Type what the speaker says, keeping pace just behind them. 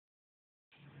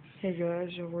Hey guys,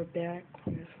 so we're back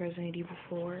with Resident Evil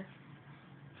 4.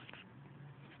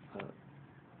 Uh,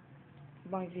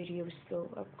 my video is still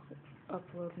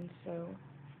uploading, so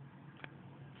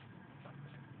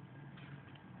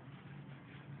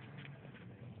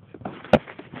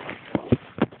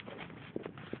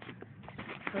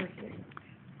perfect.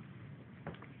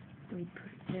 We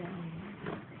put it down.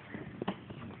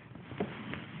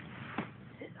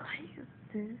 Is it like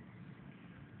this?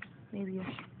 Maybe I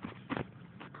should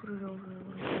put it over a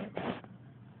little bit.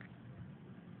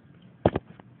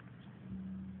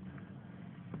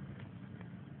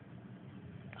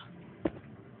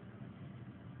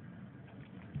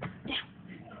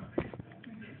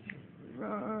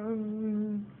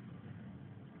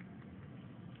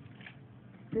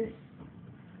 This.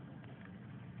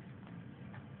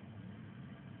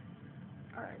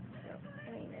 Alright, so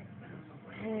aim it.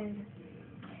 And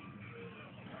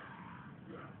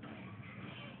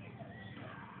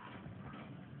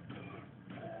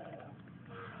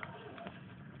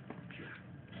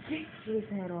shoot his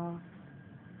head off.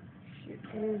 Shoot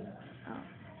his. Oh,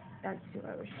 that's who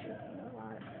I was shooting a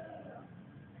lot.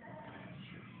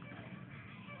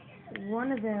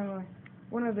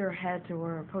 One of their heads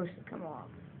were supposed to come off.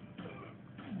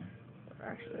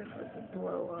 Actually, they're supposed to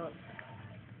blow up.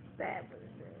 That was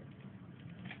it.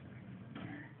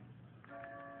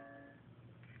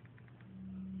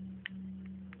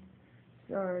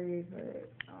 Sorry, but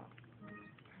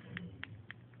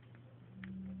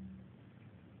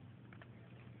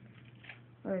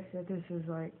like I said, this is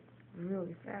like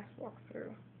really fast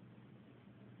walkthrough.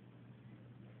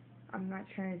 I'm not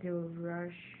trying to do a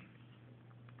rush.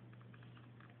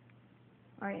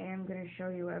 I am gonna show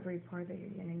you every part that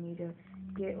you're gonna need to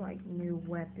get like new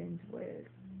weapons with.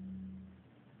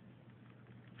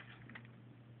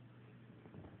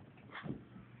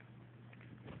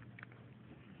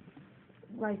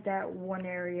 Like that one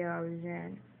area I was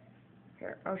in.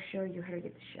 Here, I'll show you how to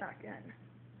get the shotgun.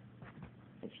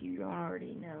 If you don't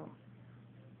already know.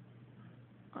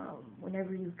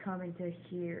 Whenever you come into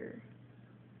here,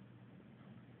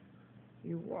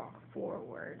 you walk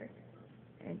forward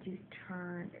and you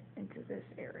turn into this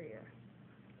area.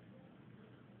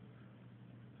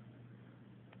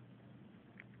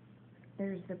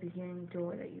 There's the beginning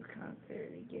door that you come through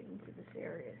to get into this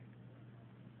area.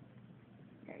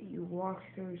 Now you walk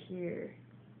through here.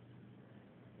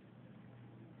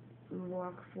 You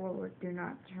walk forward, do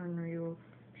not turn or you'll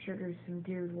trigger some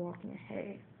dude walking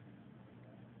ahead.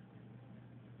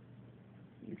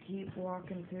 You keep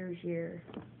walking through here.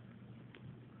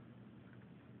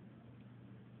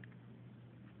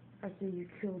 After you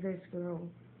kill this girl,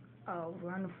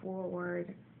 run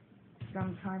forward.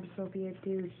 Sometimes there'll be a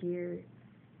dude here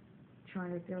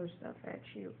trying to throw stuff at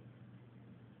you.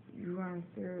 You run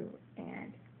through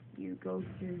and you go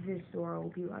through this door. It will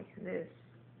be like this.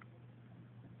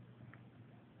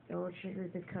 It will trigger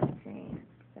the cutscene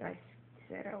that I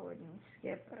said I wouldn't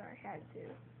skip, but I had to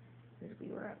because we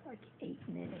were at like 8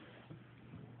 minutes.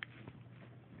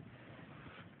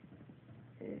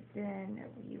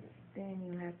 Then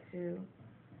you have to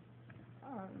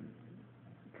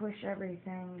push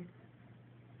everything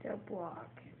to block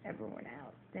everyone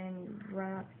out. Then you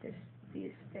run up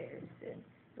these stairs, and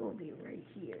it will be right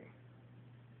here.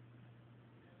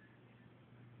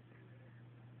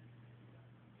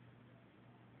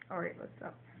 Alright, what's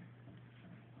up?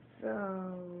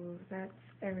 So, that's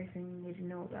everything you need to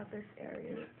know about this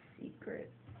area. It's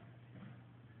secret.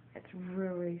 It's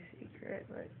really secret,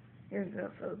 but here's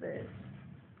also this.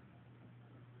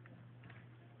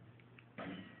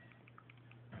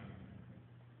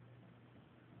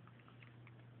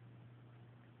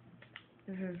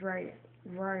 This is right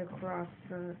across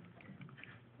the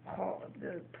hall,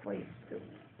 the place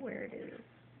where it is.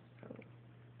 So,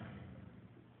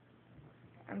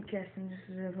 I'm guessing this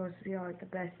is supposed to be like the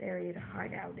best area to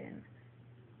hide out in.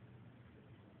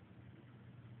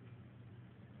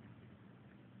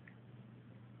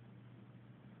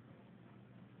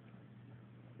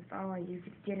 If only you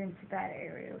could get into that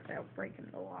area without breaking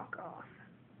the lock off.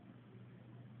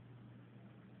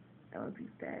 That would be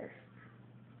best.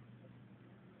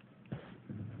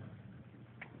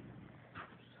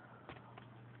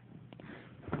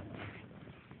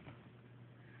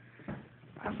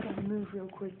 I'm gonna move real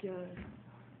quick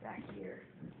back here.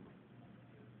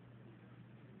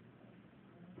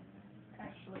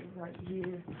 Actually, right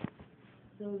here.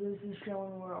 So this is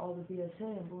showing where all the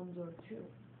BSA emblems are too.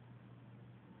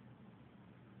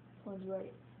 One's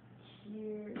right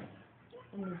here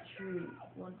in the tree.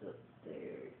 One's up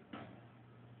there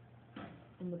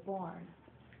in the barn.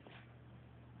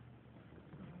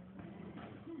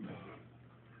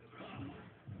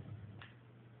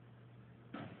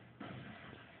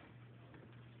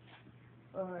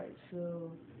 Alright,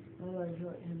 so I gotta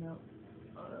shut him out.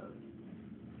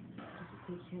 Just to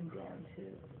take him down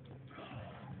too.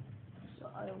 So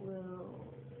I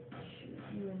will shoot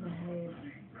you in the head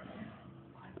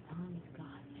 5 times,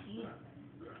 god damn.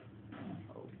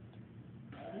 Oh.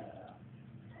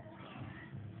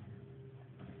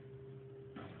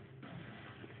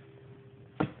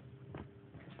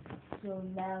 So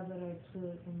now that I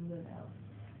took him out,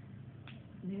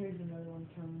 here's another one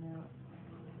coming out.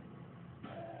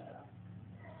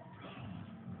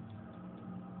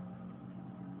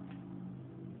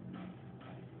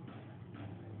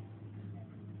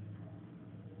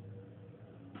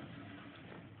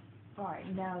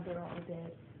 Alright, now they're all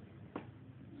dead.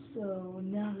 So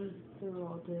now that they're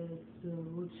all dead, so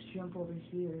let's jump over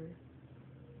here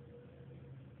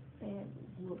and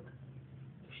look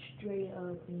straight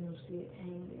up and you'll see it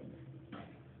hanging.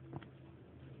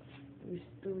 There's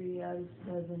 3 out of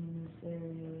 7 in this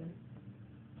area.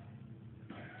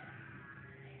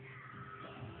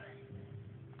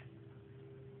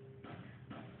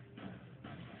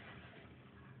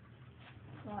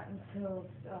 Not until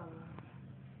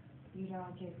you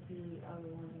don't get the other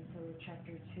one until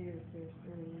chapter 2, there's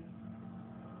 3.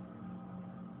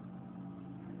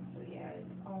 So yeah,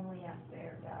 it's only up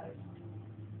there, guys.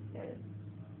 There's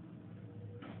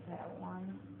that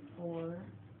one, 4.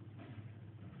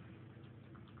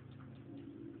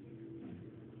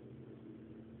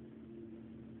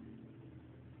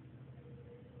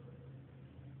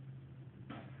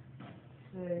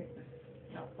 Six,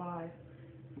 no, 5.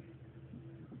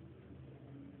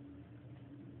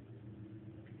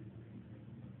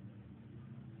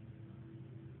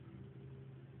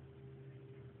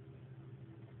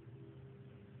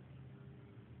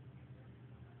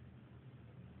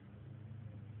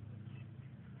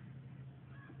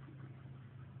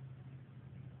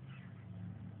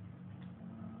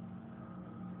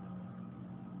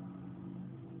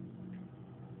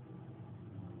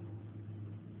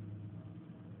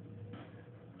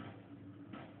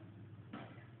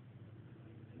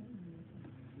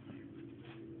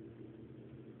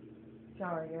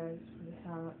 Sorry guys for the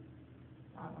silence.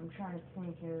 I'm trying to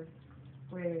think of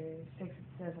where 6 and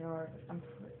 7 are, but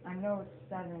I know it's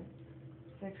 7.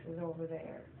 6 is over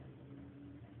there.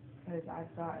 Because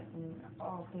I've gotten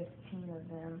all 15 of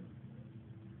them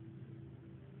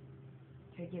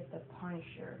to get the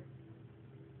Punisher.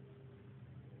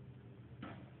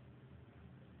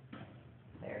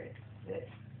 There it's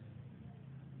 6.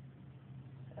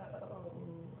 So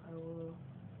I will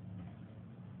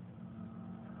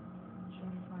try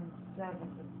to find 7,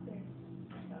 but there's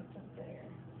nothing there.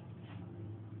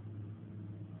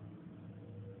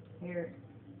 Here,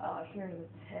 here's a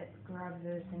tip. Grab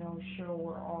this and it'll show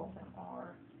where all of them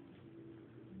are.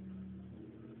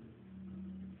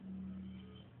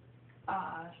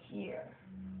 Here.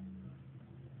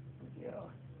 Yeah.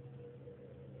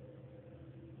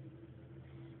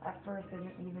 At first I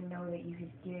didn't even know that you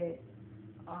could get,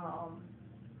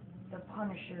 the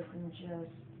Punisher from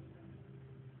just,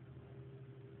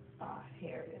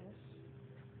 here it is.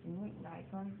 Can we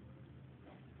knife him?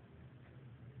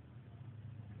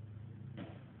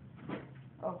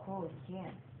 Oh, cool, you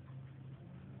can.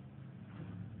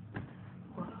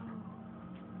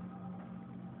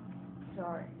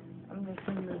 Sorry, I'm just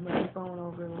gonna move my phone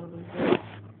over a little bit.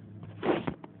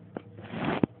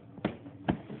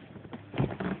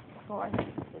 Oh, I need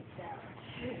to sit down.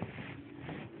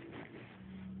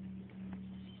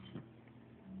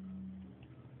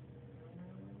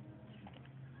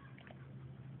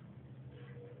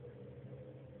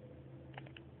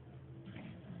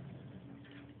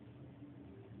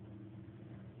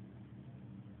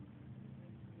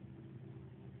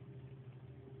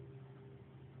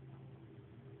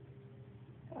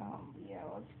 Yeah,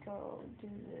 let's go do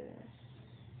this.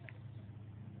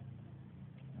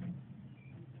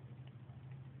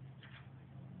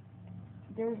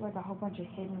 There's like a whole bunch of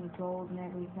hidden gold and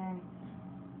everything.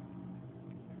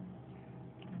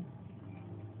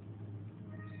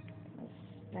 Let's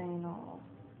stain off.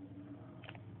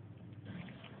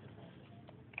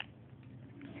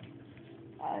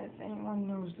 If anyone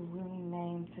knows the real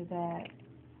name to that,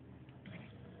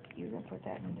 you can put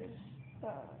that in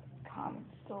the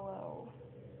comments below.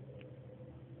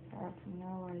 I have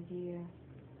no idea.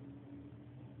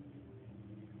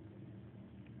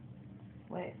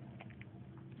 Wait.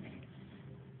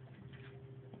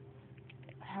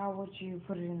 How would you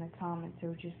put it in the comments? It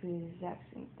would just be the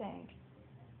exact same thing.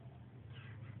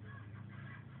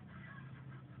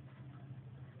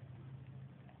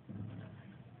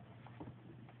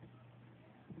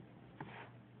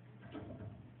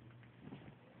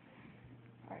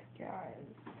 Alright guys.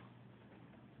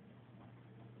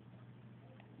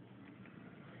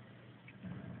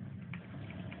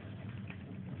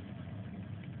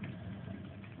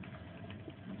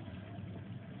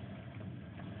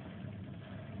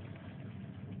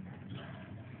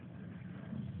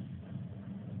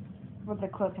 what the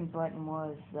clicking button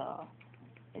was,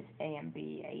 it's A and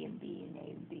B, A and B, and A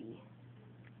and B.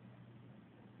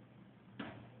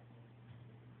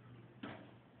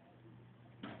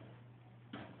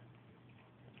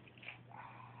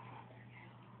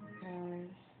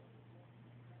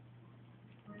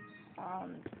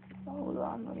 Hold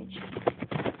on, let me check.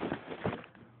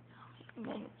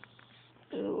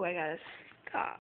 Ooh, I gotta stop.